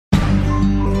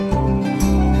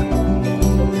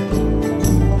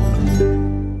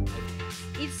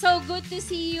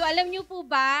see you. Alam niyo po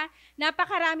ba,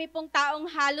 napakarami pong taong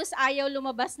halos ayaw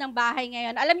lumabas ng bahay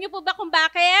ngayon. Alam niyo po ba kung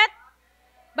bakit?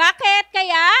 Bakit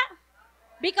kaya?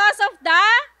 Because of the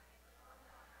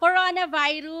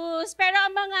coronavirus. Pero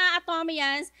ang mga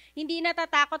Atomians, hindi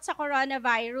natatakot sa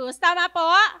coronavirus. Tama po?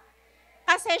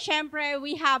 Kasi syempre,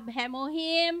 we have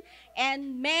Hemohim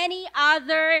and many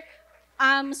other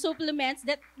supplements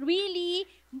that really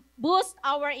boost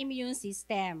our immune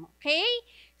system. Okay?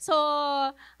 So,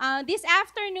 this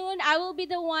afternoon, I will be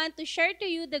the one to share to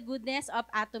you the goodness of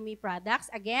Atomy products.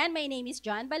 Again, my name is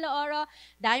Joan Balaoro,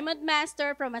 Diamond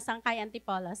Master from Masangkay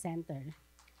Antipolo Center.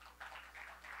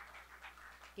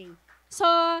 Okay.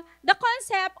 So, the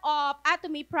concept of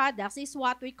Atomy products is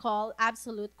what we call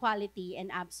absolute quality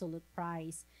and absolute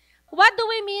price. What do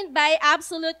we mean by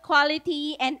absolute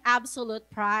quality and absolute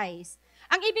price?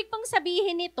 Ang ibig pong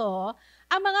sabihin nito,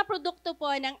 ang mga produkto po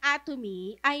ng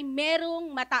Atomy ay merong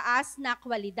mataas na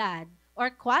kwalidad or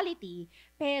quality,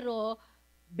 pero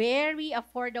very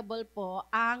affordable po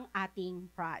ang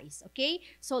ating price. Okay?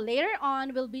 So later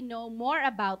on, we'll be know more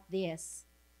about this.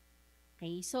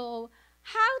 Okay? So,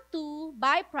 how to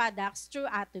buy products through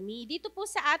Atomy. Dito po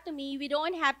sa Atomy, we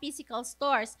don't have physical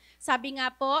stores. Sabi nga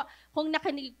po, kung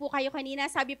nakinig po kayo kanina,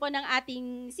 sabi po ng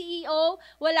ating CEO,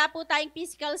 wala po tayong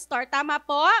physical store. Tama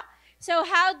po? So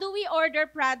how do we order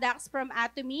products from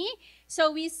Atomy?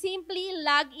 So we simply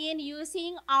log in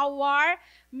using our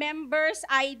members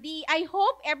ID. I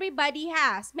hope everybody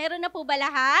has. Meron na po ba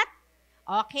lahat?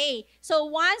 Okay. So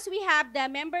once we have the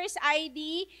members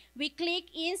ID, we click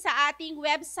in sa ating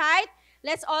website.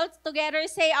 Let's all together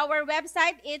say our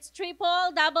website. It's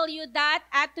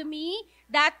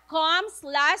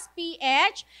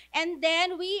www.atomy.com/ph, and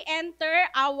then we enter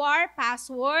our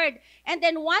password. And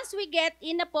then once we get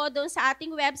in na po doon sa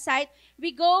ating website, we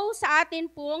go sa atin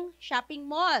pong shopping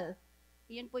mall.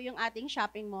 Yun po yung ating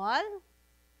shopping mall.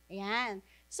 Ayan.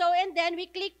 So, and then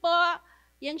we click po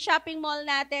yung shopping mall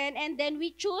natin, and then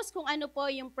we choose kung ano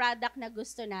po yung product na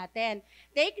gusto natin.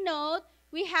 Take note,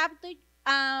 we have to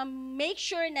make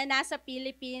sure na nasa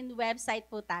Philippine website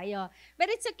po tayo. But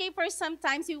it's okay for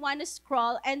sometimes we want to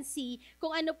scroll and see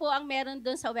kung ano po ang meron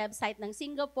doon sa website ng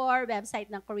Singapore, website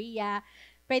ng Korea.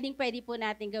 Pwedeng-pwede po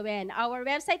natin gawin. Our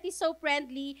website is so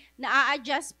friendly na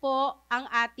a-adjust po ang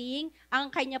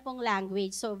kanya pong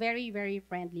language. So very, very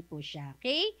friendly po siya.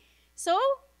 Okay? So,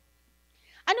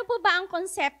 ano po ba ang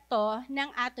konsepto ng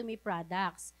Atomy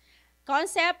products?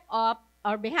 Concept of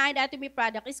or behind Atomy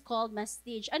product is called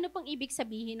mastige. Ano pong ibig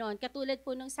sabihin nun? Katulad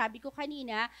po nung sabi ko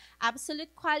kanina, absolute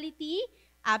quality,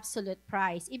 absolute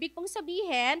price. Ibig pong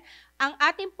sabihin, ang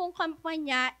ating pong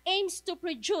kumpanya aims to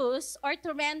produce or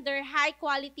to render high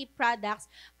quality products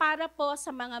para po sa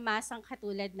mga masang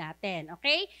katulad natin.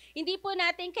 Okay? Hindi po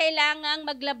natin kailangang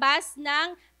maglabas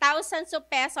ng thousands of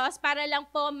pesos para lang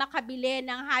po makabili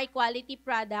ng high quality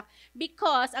product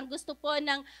because ang gusto po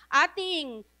ng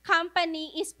ating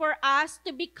company is for us to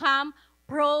become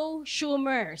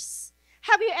prosumers.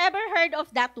 Have you ever heard of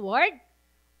that word?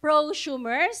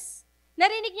 Prosumers?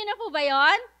 Narinig niyo na po ba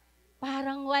yon?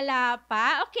 Parang wala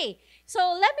pa. Okay. So,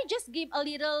 let me just give a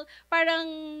little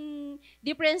parang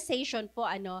differentiation po.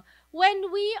 When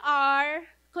we are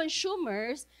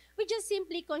consumers, we just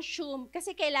simply consume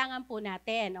kasi kailangan po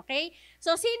natin. Okay?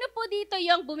 So, sino po dito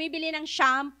yung bumibili ng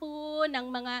shampoo,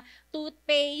 ng mga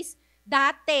toothpaste,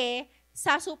 dati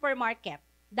sa supermarket?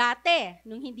 Dati,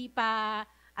 nung hindi pa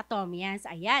Atomians.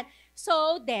 Ayan.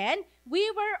 So, then, we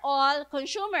were all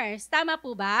consumers. Tama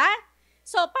po ba?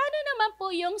 So, paano naman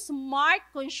po yung smart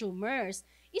consumers?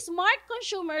 Smart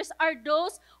consumers are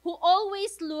those who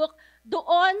always look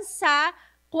doon sa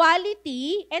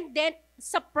quality and then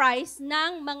sa price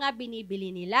ng mga binibili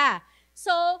nila.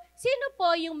 So, sino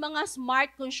po yung mga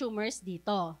smart consumers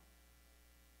dito?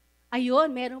 Ayun,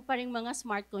 meron pa rin mga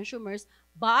smart consumers.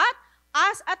 But,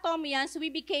 as Atomians, we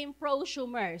became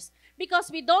prosumers because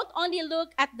we don't only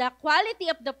look at the quality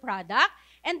of the product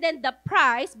and then the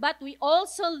price, but we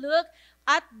also look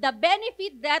at the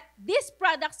benefit that these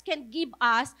products can give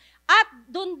us at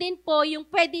doon din po yung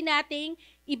pwede nating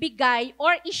ibigay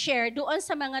or i-share doon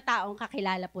sa mga taong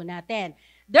kakilala po natin.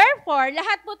 Therefore,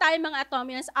 lahat po tayo mga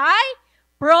Atomians ay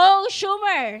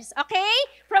prosumers. Okay?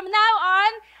 From now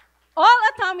on, all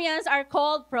Atomians are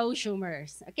called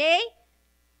prosumers. Okay?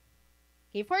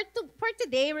 Okay, for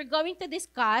today, we're going to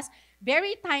discuss,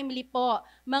 very timely po,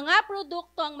 mga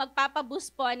produkto ang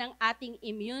magpapaboost po ng ating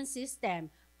immune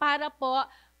system para po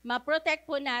ma-protect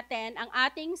po natin ang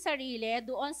ating sarili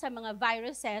doon sa mga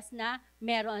viruses na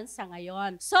meron sa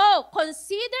ngayon. So,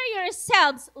 consider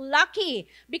yourselves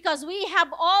lucky because we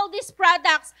have all these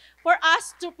products for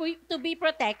us to be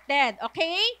protected.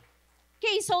 Okay?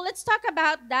 Okay, so let's talk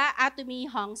about the Atomy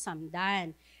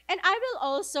Hongsamdan. And I will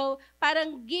also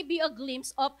parang give you a glimpse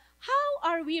of how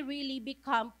are we really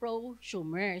become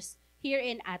prosumers here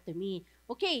in Atomy.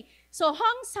 Okay, so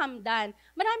Hongsamdan,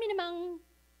 marami namang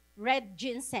red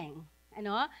ginseng,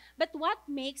 ano? But what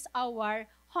makes our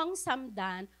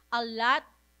Hongsamdan a lot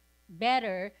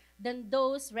better than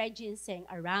those red ginseng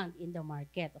around in the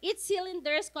market? Each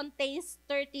cylinders contains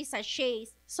 30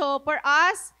 sachets. So for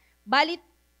us, balit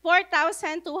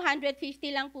 4,250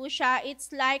 lang po siya.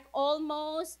 It's like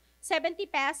almost 70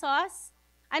 pesos.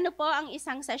 Ano po ang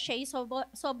isang sachet? So,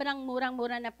 sobrang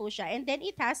murang-mura na po siya. And then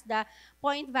it has the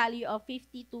point value of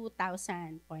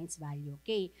 52,000 points value.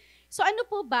 Okay. So ano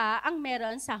po ba ang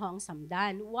meron sa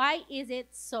Hongsamdan? Why is it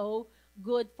so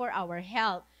good for our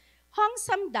health?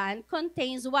 Hongsamdan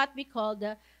contains what we call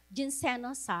the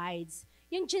ginsenosides.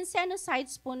 Yung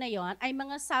ginsenosides po na yon ay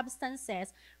mga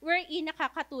substances wherein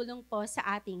nakakatulong po sa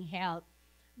ating health.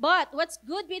 But what's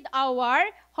good with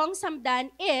our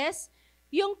Hongsamdan is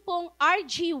yung pong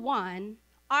RG1,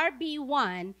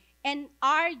 RB1, and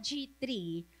RG3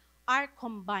 are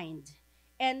combined.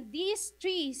 And these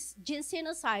three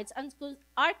ginsenosides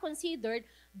are considered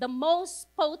the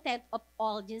most potent of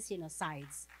all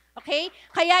ginsenosides. Okay?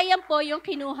 Kaya yan po yung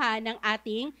kinuha ng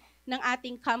ating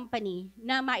company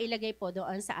na mailagay po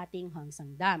doon sa ating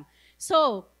Hongsamdan.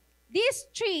 So, these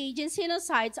three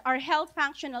ginsenosides are health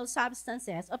functional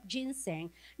substances of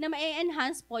ginseng na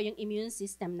ma-enhance po yung immune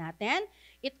system natin.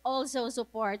 It also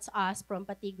supports us from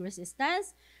fatigue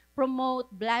resistance, promote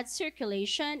blood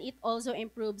circulation. It also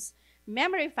improves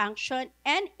memory function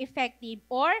and it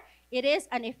is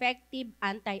an effective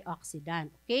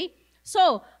antioxidant. Okay?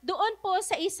 So, doon po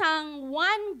sa isang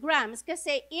 1 grams,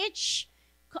 kasi each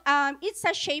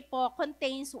sachet po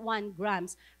contains 1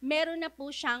 grams. Meron na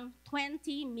po siyang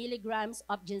 20 milligrams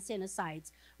of ginsenosides.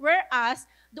 Whereas,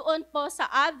 doon po sa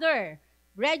other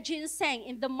red ginseng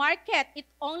in the market, it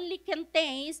only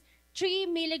contains 3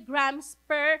 milligrams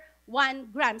per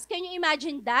 1 grams. Can you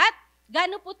imagine that?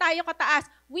 Gano po tayo kataas?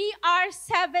 We are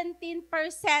 17%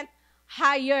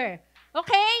 higher.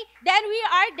 Okay? Then we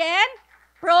are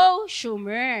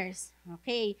prosumers.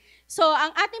 Okay. So, ang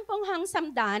ating pong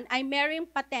Hongsamdan ay mayroong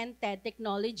patented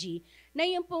technology na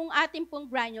yung pong ating pong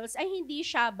granules ay hindi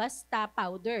siya basta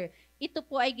powder. Ito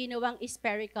po ay ginawang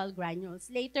spherical granules.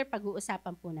 Later,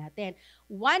 pag-uusapan po natin.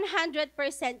 100%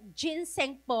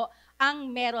 ginseng po ang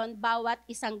meron bawat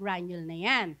isang granule na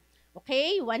yan.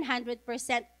 Okay? 100%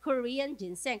 Korean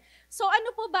ginseng. So,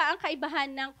 ano po ba ang kaibahan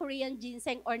ng Korean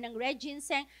ginseng or ng red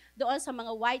ginseng doon sa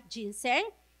mga white ginseng?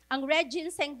 Ang red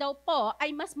ginseng daw po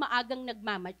ay mas maagang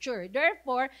nagmamature.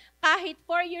 Therefore, kahit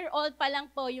 4-year-old pa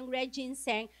lang po yung red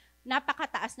ginseng,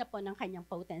 napakataas na po ng kanyang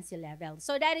potency level.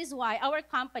 So that is why our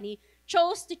company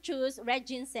chose to choose red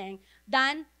ginseng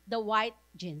than the white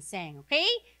ginseng.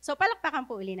 Okay? So palakpakan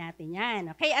po uli natin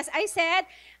yan. Okay? As I said,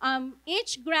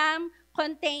 each gram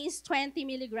contains 20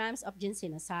 milligrams of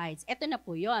ginsenosides. Ito na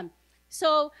po yun.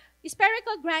 So,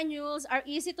 spherical granules are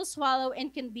easy to swallow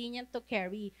and convenient to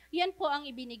carry. Yan po ang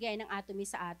ibinigay ng Atomy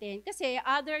sa atin. Kasi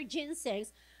other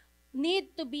ginsengs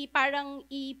need to be parang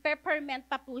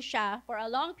i-peppermint pa po siya for a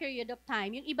long period of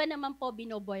time. Yung iba naman po,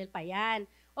 binoboil pa yan.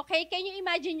 Okay, can you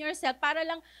imagine yourself, para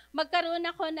lang magkaroon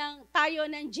tayo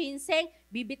ng ginseng,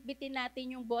 bibit-bitin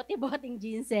natin yung bote-boteng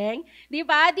ginseng. Di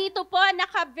ba? Dito po,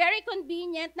 very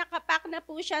convenient, nakapack na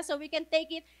po siya so we can take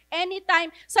it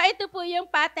anytime. So ito po yung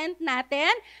patent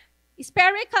natin.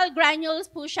 Spherical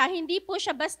granules po siya, hindi po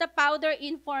siya basta powder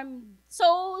in form. So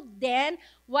then,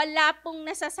 wala pong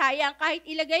nasasayang. Kahit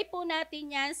ilagay po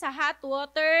natin yan sa hot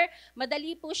water,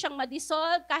 madali po siyang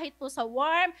madissolve, kahit po sa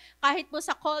warm, kahit po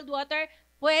sa cold water,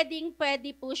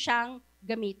 pwede po siyang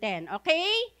gamitin. Okay?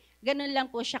 Ganun lang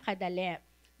po siya kadali.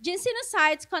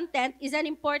 Ginsenosides content is an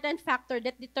important factor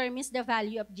that determines the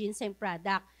value of ginseng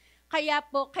product. Kaya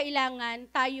po, kailangan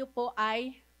tayo po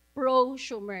ay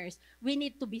prosumers. We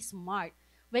need to be smart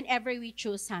whenever we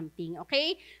choose something.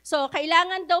 Okay? So,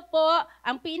 kailangan daw po,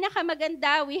 ang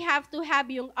pinakamaganda, we have to have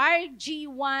yung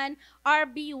RG1,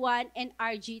 RB1, and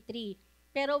RG3.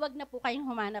 Pero wag na po kayong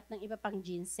humanap ng iba pang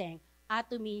ginseng.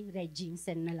 Atomy red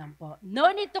ginseng na lang po. No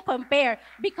need to compare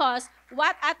because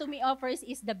what Atomy offers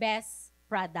is the best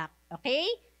product. Okay?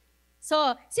 So,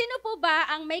 sino po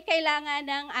ba ang may kailangan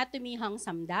ng Atomy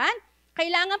Hongsamdan?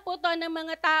 Kailangan po to ng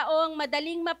mga taong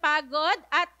madaling mapagod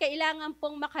at kailangan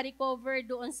pong makarecover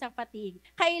doon sa fatigue.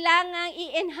 Kailangan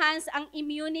i-enhance ang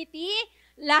immunity.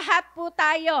 Lahat po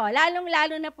tayo,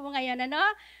 lalong-lalo na po ngayon, ano?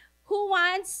 Who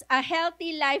wants a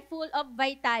healthy life full of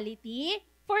vitality?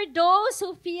 For those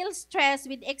who feel stressed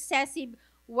with excessive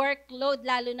workload,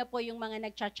 lalo na po yung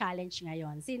mga nagcha-challenge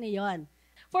ngayon. Sino yon?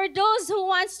 For those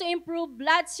who wants to improve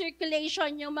blood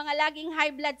circulation, yung mga laging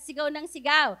high blood sigaw ng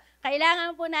sigaw,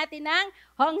 kailangan po natin ng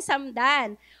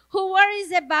Hongsamdan. Who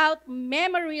worries about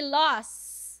memory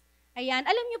loss? Ayan,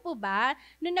 alam niyo po ba,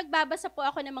 nung nagbabasa po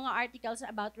ako ng mga articles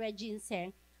about red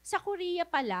ginseng, sa Korea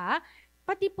pala,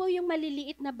 pati po yung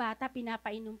maliliit na bata,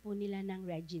 pinapainom po nila ng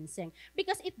red ginseng.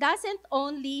 Because it doesn't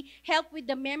only help with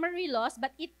the memory loss,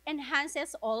 but it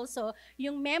enhances also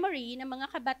yung memory ng mga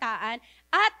kabataan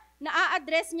at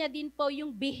naa-address niya din po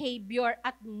yung behavior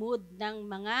at mood ng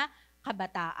mga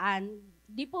kabataan.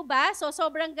 Di po ba? So,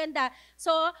 sobrang ganda.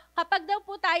 So, kapag daw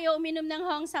po tayo uminom ng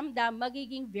Hongsamdan,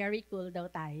 magiging very cool daw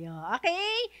tayo. Okay?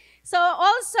 So,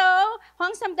 also,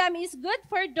 Hongsamdan is good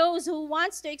for those who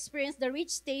wants to experience the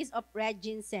rich taste of red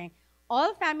ginseng.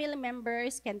 All family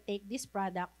members can take this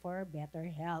product for better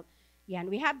health.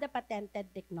 Yan, we have the patented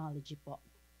technology po.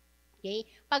 Okay?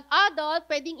 Pag adult,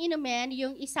 pwedeng inumin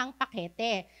yung isang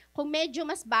pakete. Kung medyo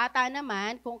mas bata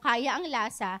naman, kung kaya ang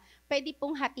lasa, pwede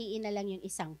pong hatiin na lang yung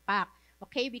isang pack.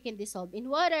 Okay, we can dissolve in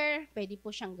water. Pwede po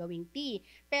siyang gawing tea.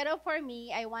 Pero for me,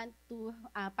 I want to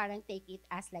parang take it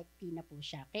as like tea na po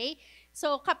siya. Okay?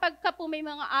 So kapag ka po may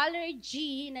mga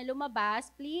allergy na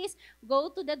lumabas, please go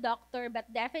to the doctor.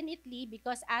 But definitely,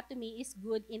 because Atomy is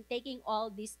good in taking all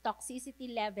this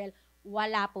toxicity level,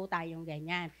 wala po tayong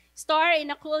ganyan. Store in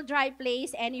a cool, dry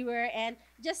place anywhere and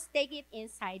just take it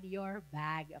inside your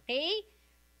bag. Okay?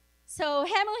 So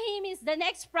Hemohim is the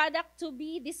next product to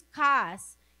be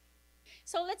discussed.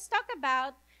 So let's talk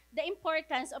about the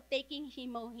importance of taking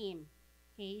Hemohim.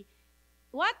 Okay?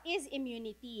 What is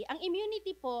immunity? Ang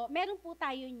immunity po, meron po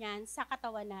tayo niyan sa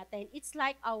katawan natin. It's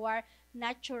like our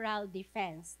natural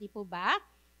defense. Di po ba?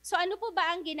 So ano po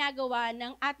ba ang ginagawa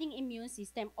ng ating immune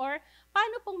system? Or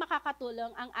paano pong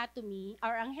makakatulong ang Atomy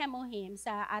or ang Hemohim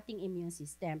sa ating immune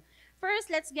system?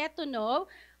 First, let's get to know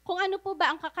kung ano po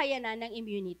ba ang kakayanan ng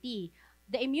immunity.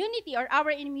 The immunity or our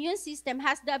immune system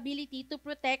has the ability to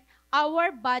protect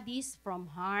our bodies from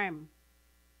harm.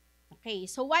 Okay,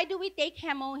 so why do we take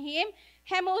Hemohim?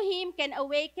 Hemohim can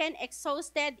awaken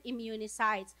exhausted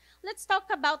immunocytes. Let's talk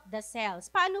about the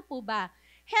cells. Paano po ba?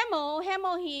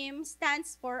 Hemohim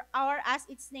stands for, or as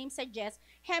its name suggests,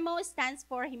 hemo stands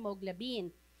for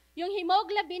hemoglobin. Yung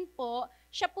hemoglobin po,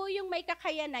 siya po yung may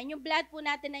kakayanan, yung blood po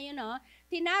natin na yun,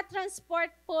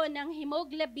 tinatransport po ng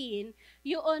hemoglobin,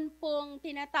 yun pong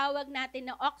tinatawag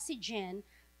natin na oxygen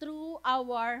through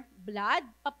our blood,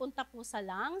 papunta po sa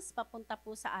lungs, papunta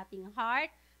po sa ating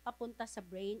heart, papunta sa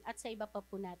brain, at sa iba pa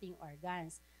po nating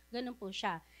organs. Ganun po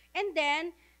siya. And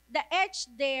then, the H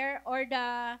there, or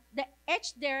the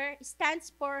H there stands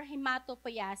for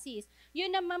hematopoiesis.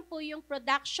 Yun naman po yung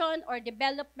production or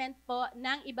development po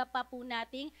ng iba pa po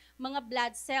nating mga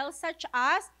blood cells such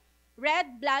as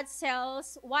red blood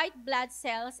cells, white blood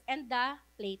cells, and the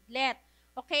platelet.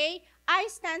 Okay? I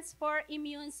stands for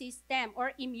immune system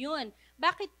or immune.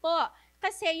 Bakit po?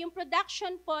 Kasi yung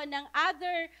production po ng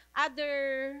other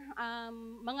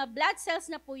mga blood cells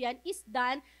na po yan is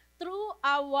done through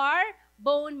our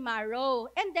bone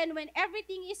marrow. And then when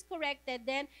everything is corrected,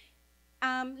 then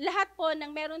lahat po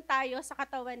ng meron tayo sa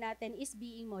katawan natin is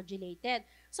being modulated.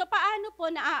 So paano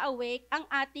po na-awake ang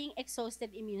ating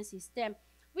exhausted immune system?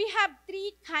 We have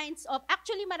 3 kinds of,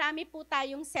 actually marami po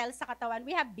tayong cells sa katawan.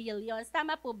 We have billions.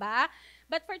 Tama po ba?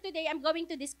 But for today, I'm going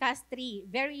to discuss 3.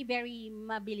 Very, very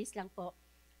mabilis lang po.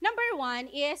 Number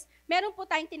 1 is, meron po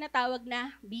tayong tinatawag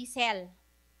na B-cell.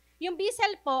 Yung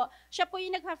B-cell po, siya po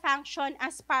yung nagpa-function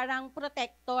as parang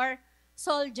protector,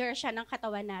 soldier siya ng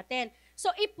katawan natin.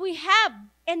 So if we have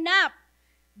enough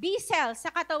B-cells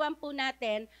sa katawan po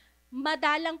natin,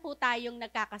 madalang po tayong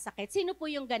nagkakasakit. Sino po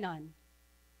yung ganon?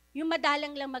 Yung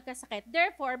madalang lang magkasakit.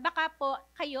 Therefore, baka po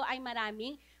kayo ay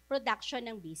maraming production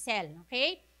ng B-cell.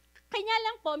 Okay? Kanya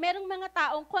lang po, merong mga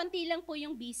taong konti lang po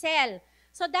yung B-cell.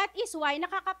 So that is why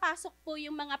nakakapasok po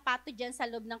yung mga pathogens sa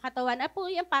loob ng katawan. Ano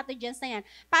po yung pathogens na yan?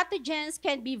 Pathogens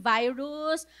can be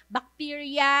virus,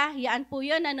 bacteria, yan po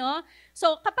yun, ano?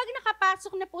 So kapag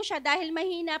nakapasok na po siya dahil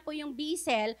mahina po yung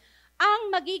B-cell,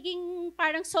 ang magiging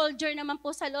parang soldier naman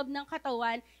po sa loob ng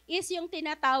katawan is yung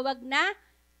tinatawag na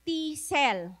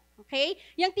T-cell. Okay?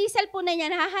 Yung T-cell po na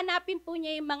yan, hahanapin po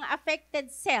niya yung mga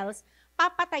affected cells,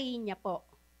 papatayin niya po.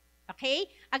 Okay?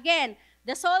 Again,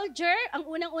 the soldier, ang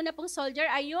unang-una pong soldier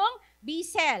ay yung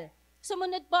B-cell.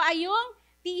 Sumunod po ay yung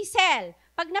T-cell.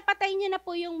 Pag napatay niya na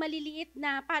po yung maliliit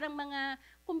na parang mga,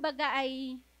 kumbaga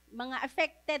ay mga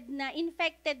affected na,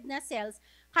 infected na cells,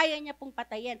 kaya niya pong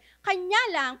patayin. Kanya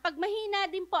lang, pag mahina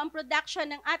din po ang production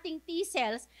ng ating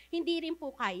T-cells, hindi rin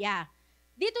po kaya.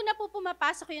 Dito na po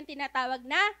pumapasok yung tinatawag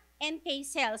na NK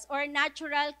cells or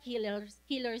natural killer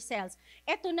cells.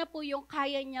 Ito na po yung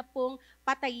kaya niya pong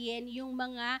patayin yung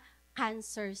mga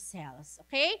cancer cells.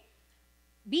 Okay?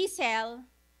 B cell,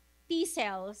 T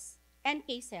cells,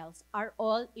 NK cells are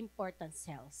all important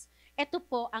cells. Ito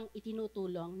po ang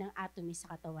itinutulong ng atomy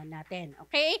sa katawan natin.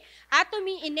 Okay?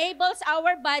 Atomy enables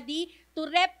our body to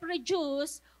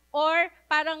reproduce or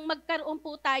parang magkaroon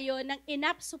po tayo ng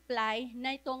enough supply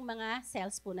na itong mga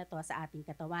cells po na to sa ating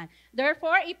katawan.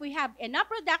 Therefore, if we have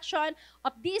enough production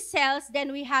of these cells,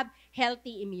 then we have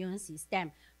healthy immune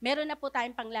system. Meron na po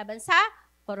tayong panglaban sa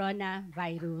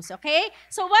coronavirus. Okay?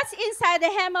 So what's inside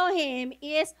the hemohim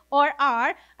is or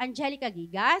are Angelica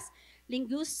gigas,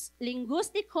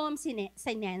 Linguisticum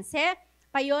sinense,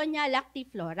 Paeonia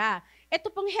lactiflora.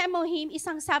 Ito pong hemohim,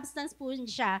 isang substance po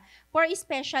siya for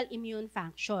special immune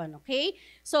function. Okay?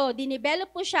 So,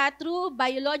 dinevelop po siya through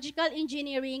biological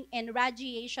engineering and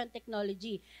radiation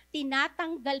technology.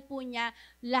 Tinatanggal po niya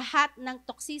lahat ng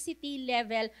toxicity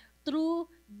level through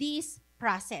this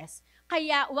process.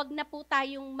 Kaya wag na po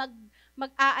tayong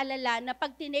mag-aalala na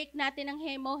pag tinake natin ang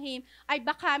hemohim, ay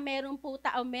baka meron po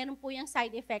yung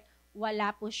side effect.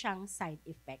 Wala po siyang side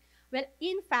effect. Well,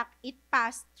 in fact, it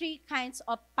passed 3 kinds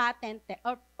of patent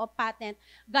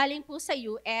galing po sa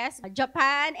US,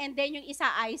 Japan, and then yung isa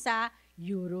ay sa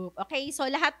Europe. Okay? So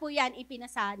lahat po yan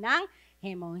ipinasa ng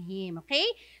hemohim. Okay?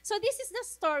 So this is the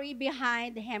story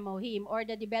behind the hemohim or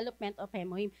the development of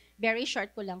hemohim. Very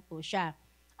short ko lang po siya.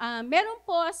 Meron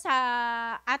po sa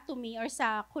atomy or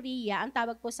sa Korea, ang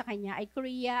tawag po sa kanya ay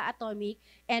Korea Atomic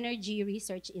Energy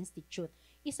Research Institute.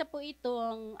 Isa po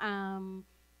itong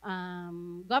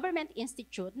government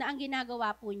institute na ang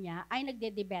ginagawa po niya ay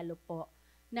nagde-develop po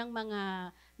ng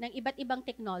iba't ibang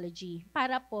technology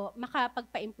para po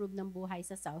makapagpa-improve ng buhay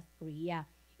sa South Korea.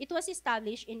 It was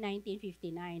established in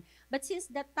 1959. But since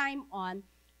that time on,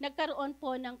 nagkaroon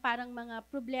po ng parang mga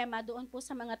problema doon po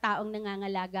sa mga taong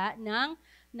nangangalaga ng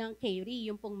KRI,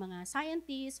 yung pong mga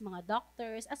scientists, mga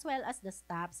doctors, as well as the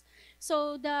staffs.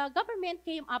 So the government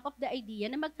came up of the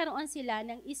idea na magkaroon sila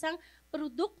ng isang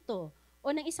produkto o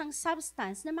ng isang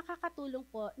substance na makakatulong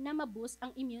po na ma-boost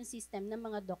ang immune system ng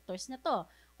mga doctors na to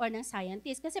or ng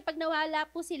scientists. Kasi pag nawala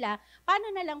po sila, paano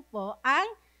na lang po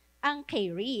ang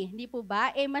KRI, hindi po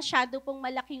ba? Masyado pong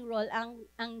malaking role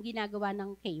ang ginagawa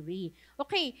ng KRI.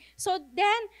 Okay, so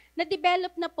then,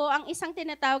 na-develop na po ang isang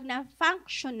tinatawag na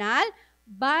functional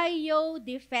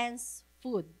biodefense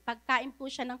food. Pagkain po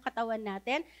siya ng katawan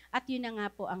natin at yun na nga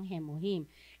po ang hemohim.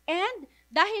 And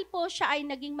dahil po siya ay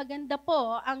naging maganda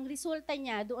po, ang resulta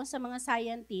niya doon sa mga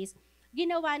scientists,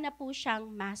 ginawa na po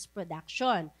siyang mass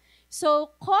production.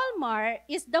 So, Colmar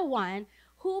is the one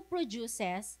who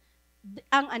produces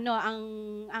ang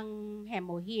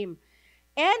hemohim.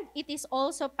 And it is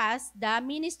also past the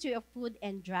Ministry of Food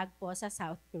and Drug po sa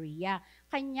South Korea.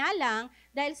 Kanya lang,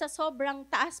 dahil sa sobrang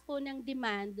taas po ng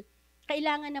demand,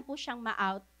 kailangan na po siyang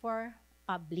ma-out for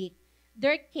public.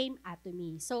 There came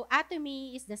Atomy. So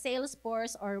Atomy is the sales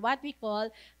force or what we call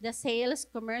the sales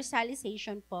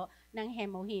commercialization po ng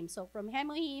hemohim. So from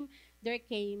hemohim, there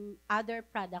came other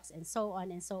products and so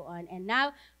on and so on. And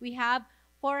now we have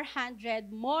 400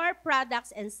 more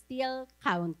products and still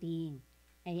counting.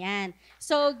 Ayan.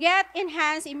 So get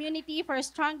enhanced immunity for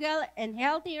stronger and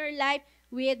healthier life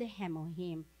with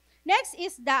hemohim. Next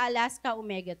is the Alaska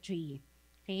Omega-3.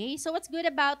 Okay, so what's good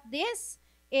about this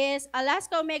is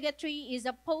Alaska Omega-3 is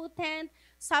a potent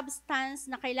substance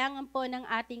na kailangan po ng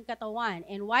ating katawan.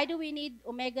 And why do we need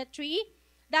Omega-3?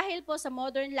 Dahil po sa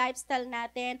modern lifestyle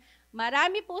natin,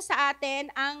 marami po sa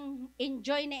atin ang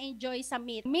enjoy sa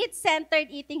meat.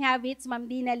 Meat-centered eating habits, Ma'am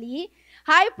Dinali,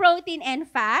 high protein and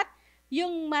fat,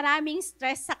 yung maraming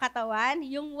stress sa katawan,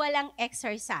 yung walang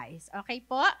exercise. Okay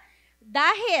po?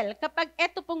 Dahil kapag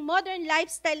ito pong modern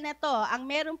lifestyle na to, ang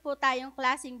meron po tayong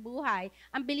klaseng buhay,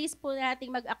 ang bilis po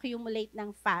nating mag-accumulate ng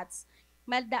fats,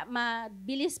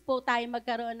 mabilis po tayo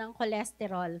magkaroon ng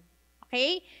cholesterol.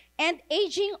 Okay? And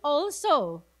aging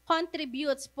also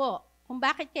contributes po kung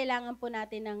bakit kailangan po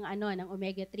natin ng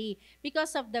omega-3.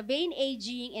 Because of the vein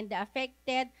aging and the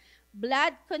affected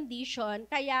blood condition,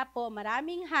 kaya po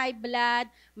maraming high blood,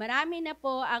 marami na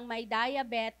po ang may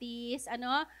diabetes,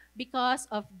 because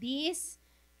of these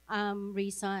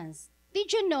reasons.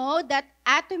 Did you know that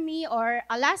Atomy or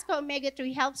Alaska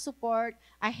Omega-3 helps support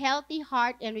a healthy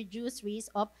heart and reduce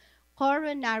risk of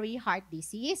coronary heart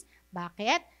disease?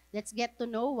 Bakit? Let's get to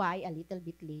know why a little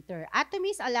bit later.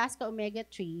 Atomy's Alaska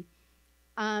Omega-3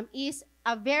 is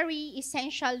a very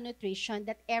essential nutrition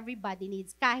that everybody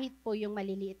needs, kahit po yung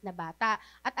maliliit na bata.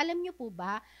 At alam niyo po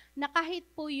ba, na kahit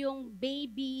po yung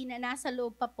baby na nasa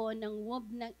loob pa po ng womb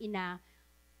ng ina,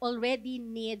 already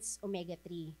needs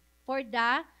omega-3. for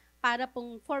para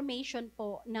pong formation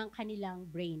po ng kanilang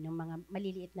brain, ng mga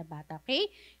maliliit na bata. Okay?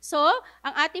 So,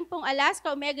 ang ating pong Alaska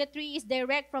Omega-3 is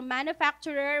direct from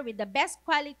manufacturer with the best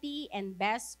quality and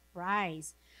best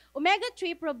price.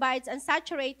 Omega-3 provides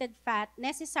unsaturated fat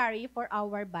necessary for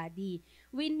our body.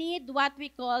 We need what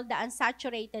we call the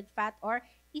unsaturated fat or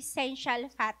essential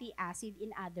fatty acid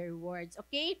in other words.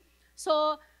 Okay?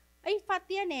 So, ay, fat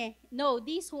yan eh. No,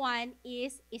 this one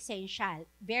is essential.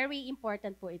 Very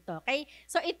important po ito. Okay?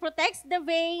 So, it protects the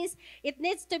veins. It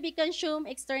needs to be consumed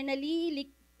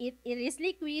externally. It is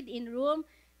liquid in room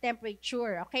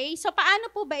temperature. Okay? So,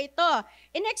 paano po ba ito?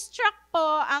 In-extract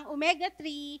po ang omega-3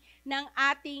 ng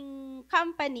ating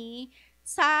company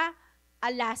sa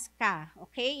Alaska.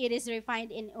 Okay? It is refined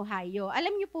in Ohio.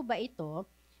 Alam niyo po ba ito?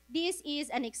 This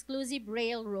is an exclusive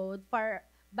railroad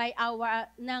by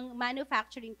ng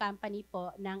manufacturing company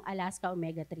po ng Alaska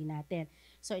Omega-3 natin.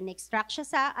 So, in-extract siya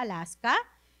sa Alaska,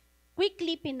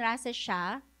 quickly pinrasa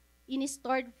siya,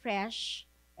 in-stored fresh,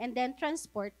 and then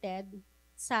transported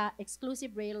sa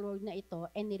exclusive railroad na ito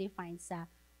and ni-refined sa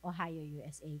Ohio,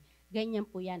 USA. Ganyan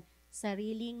po yan.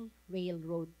 Sariling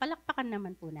railroad. Palakpakan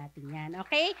naman po natin yan.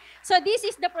 Okay? So, this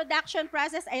is the production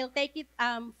process. I'll take it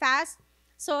fast.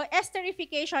 So,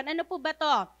 esterification. Ano po ba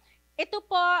to? Ito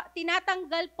po,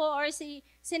 tinatanggal po or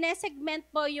sinesegment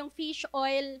po yung fish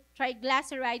oil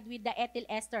triglyceride with the ethyl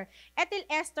ester. Ethyl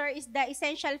ester is the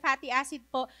essential fatty acid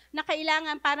po na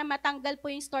kailangan para matanggal po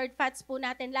yung stored fats po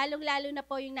natin, lalong-lalo na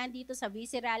po yung nandito sa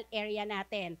visceral area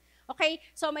natin. Okay?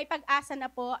 So may pag-asa na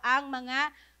po ang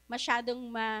mga masyadong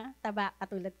mataba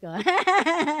katulad ko.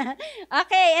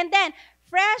 Okay, and then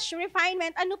fresh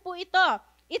refinement, ano po ito?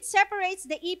 It separates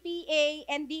the EPA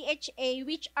and DHA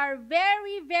which are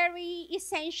very, very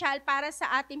essential para sa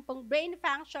ating pong brain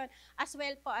function as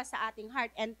well po as sa ating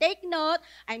heart. And take note,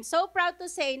 I'm so proud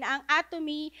to say na ang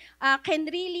Atomy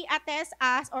can really attest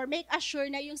us or make us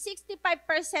sure na yung 65%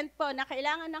 po na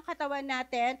kailangan ng katawan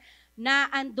natin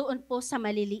na andoon po sa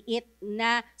maliliit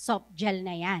na soft gel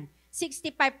na yan.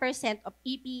 65% of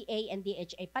EPA and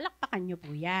DHA. Palakpakan nyo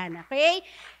po yan. Okay?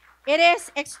 It is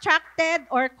extracted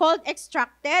or cold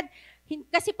extracted.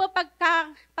 Kasi po pagka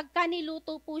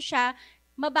niluto po siya,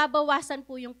 mababawasan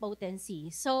po yung potency.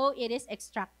 So, it is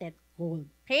extracted cold.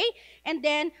 Okay? And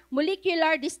then,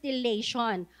 molecular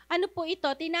distillation. Ano po ito?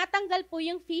 Tinatanggal po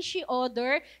yung fishy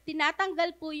odor,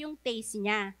 tinatanggal po yung taste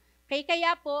niya. Okay?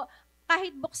 Kaya po,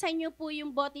 kahit buksan nyo po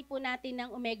yung bote po natin ng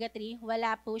omega-3,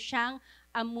 wala po siyang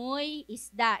amoy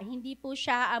isda. Hindi po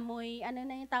siya amoy, ano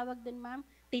na yung tawag dun, ma'am?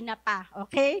 Tinapa,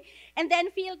 okay? And then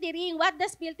filtering. What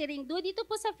does filtering do? Dito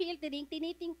po sa filtering,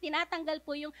 tinatanggal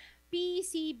po yung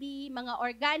PCB, mga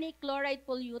organic chloride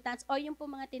pollutants, o yung po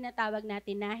mga tinatawag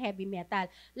natin na heavy metal.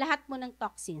 Lahat po ng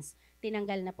toxins,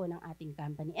 tinanggal na po ng ating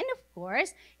company. And of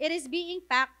course, it is being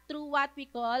packed through what we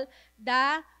call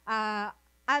the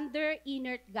under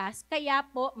inert gas. Kaya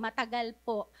po, matagal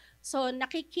po. So,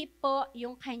 nakikip po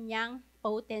yung kanyang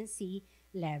potency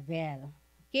level.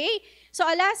 Okay? So,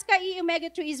 Alaska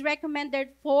E-Omega3 is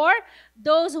recommended for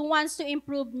those who wants to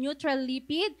improve neutral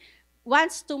lipid,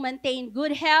 wants to maintain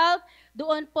good health,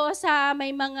 doon po sa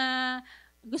may mga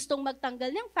gustong magtanggal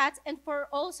ng fats, and for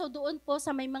also doon po sa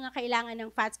may mga kailangan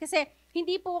ng fats. Kasi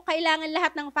hindi po kailangan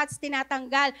lahat ng fats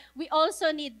tinatanggal. We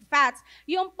also need fats.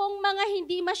 Yung pong mga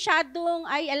hindi masyadong,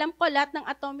 ay alam ko lahat ng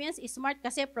Atomians is smart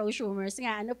kasi prosumers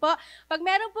nga. Ano po? Pag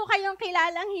meron po kayong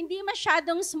kilalang hindi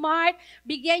masyadong smart,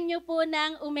 bigyan nyo po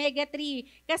ng omega-3.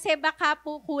 Kasi baka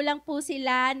po kulang po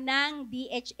sila ng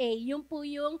DHA. Yung po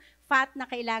yung fat na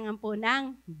kailangan po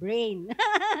ng brain.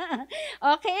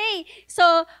 Okay? So,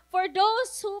 for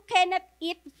those who cannot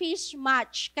eat fish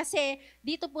much, kasi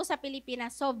dito po sa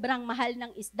Pilipinas, sobrang mahal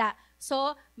ng isda.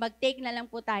 So, mag-take na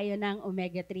lang po tayo ng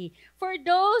omega-3. For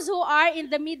those who are in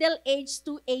the middle age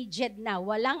to aged na,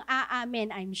 walang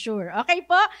aamin, I'm sure. Okay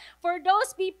po? For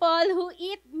those people who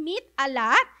eat meat a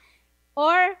lot,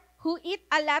 or who eat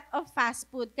a lot of fast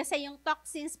food. Kasi yung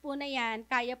toxins po na yan,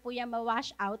 kaya po yan ma-wash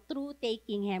out through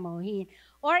taking Hemohim.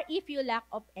 Or if you lack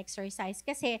of exercise.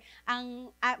 Kasi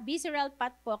ang visceral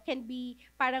fat po can be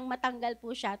parang matanggal po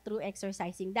siya through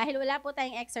exercising. Dahil wala po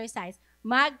tayong exercise,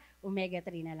 mag-omega-3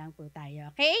 na lang po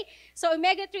tayo. Okay? So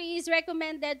omega-3 is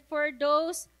recommended for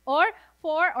those or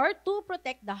to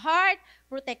protect the heart,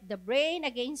 protect the brain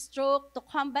against stroke, to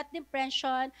combat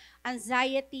depression,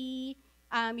 anxiety,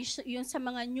 yung sa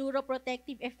mga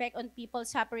neuroprotective effect on people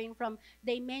suffering from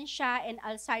dementia and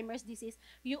Alzheimer's disease,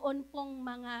 yun pong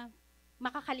mga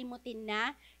makakalimutin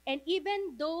na. And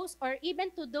even those, or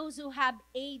even to those who have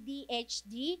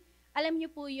ADHD, Alam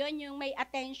niyo po yun, yung may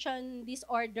attention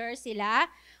disorder sila.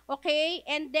 Okay?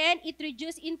 And then, it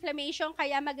reduce inflammation,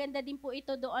 kaya maganda din po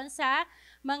ito doon sa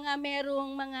mga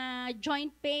merong mga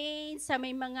joint pain, sa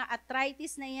may mga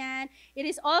arthritis na yan. It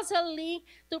is also linked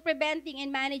to preventing and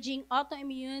managing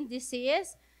autoimmune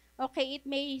disease. Okay, it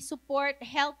may support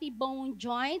healthy bone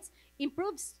joints,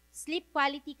 improves sleep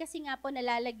quality kasi nga po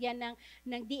nalalagyan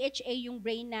ng DHA yung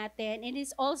brain natin. And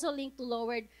it's also linked to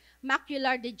lowered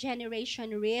macular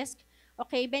degeneration risk.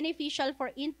 Okay, beneficial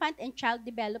for infant and child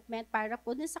development para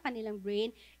po dun sa kanilang brain.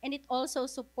 And it also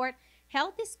support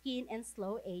healthy skin and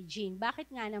slow aging. Bakit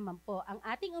nga naman po? Ang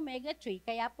ating omega-3,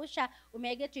 kaya po siya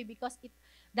omega-3 because it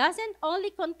doesn't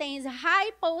only contains high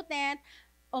potent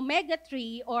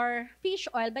omega-3 or fish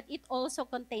oil, but it also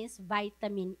contains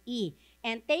vitamin E.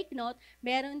 And take note,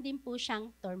 meron din po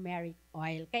siyang turmeric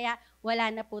oil. Kaya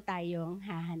wala na po tayong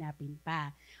hahanapin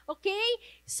pa. Okay?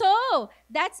 So,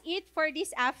 that's it for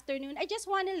this afternoon. I just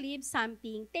want to leave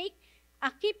something.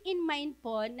 Keep in mind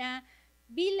po na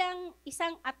bilang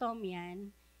isang atom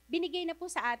yan, binigay na po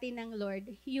sa atin ng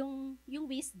Lord yung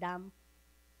wisdom.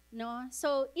 No?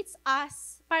 So, it's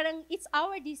us, parang it's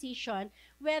our decision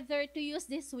whether to use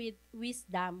this with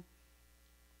wisdom.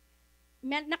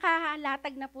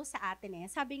 Nakahalatag na po sa atin eh.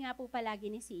 Sabi nga po palagi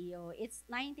ni CEO, it's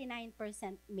 99%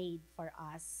 made for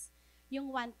us.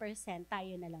 Yung 1%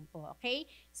 tayo na lang po, okay?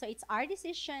 So, it's our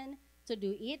decision to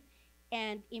do it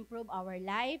and improve our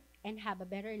life and have a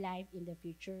better life in the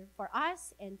future for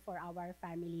us and for our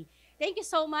family. Thank you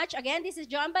so much. Again, this is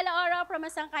Joan Balaoro from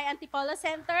Masangkay Antipolo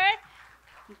Center.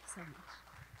 Thank you so much.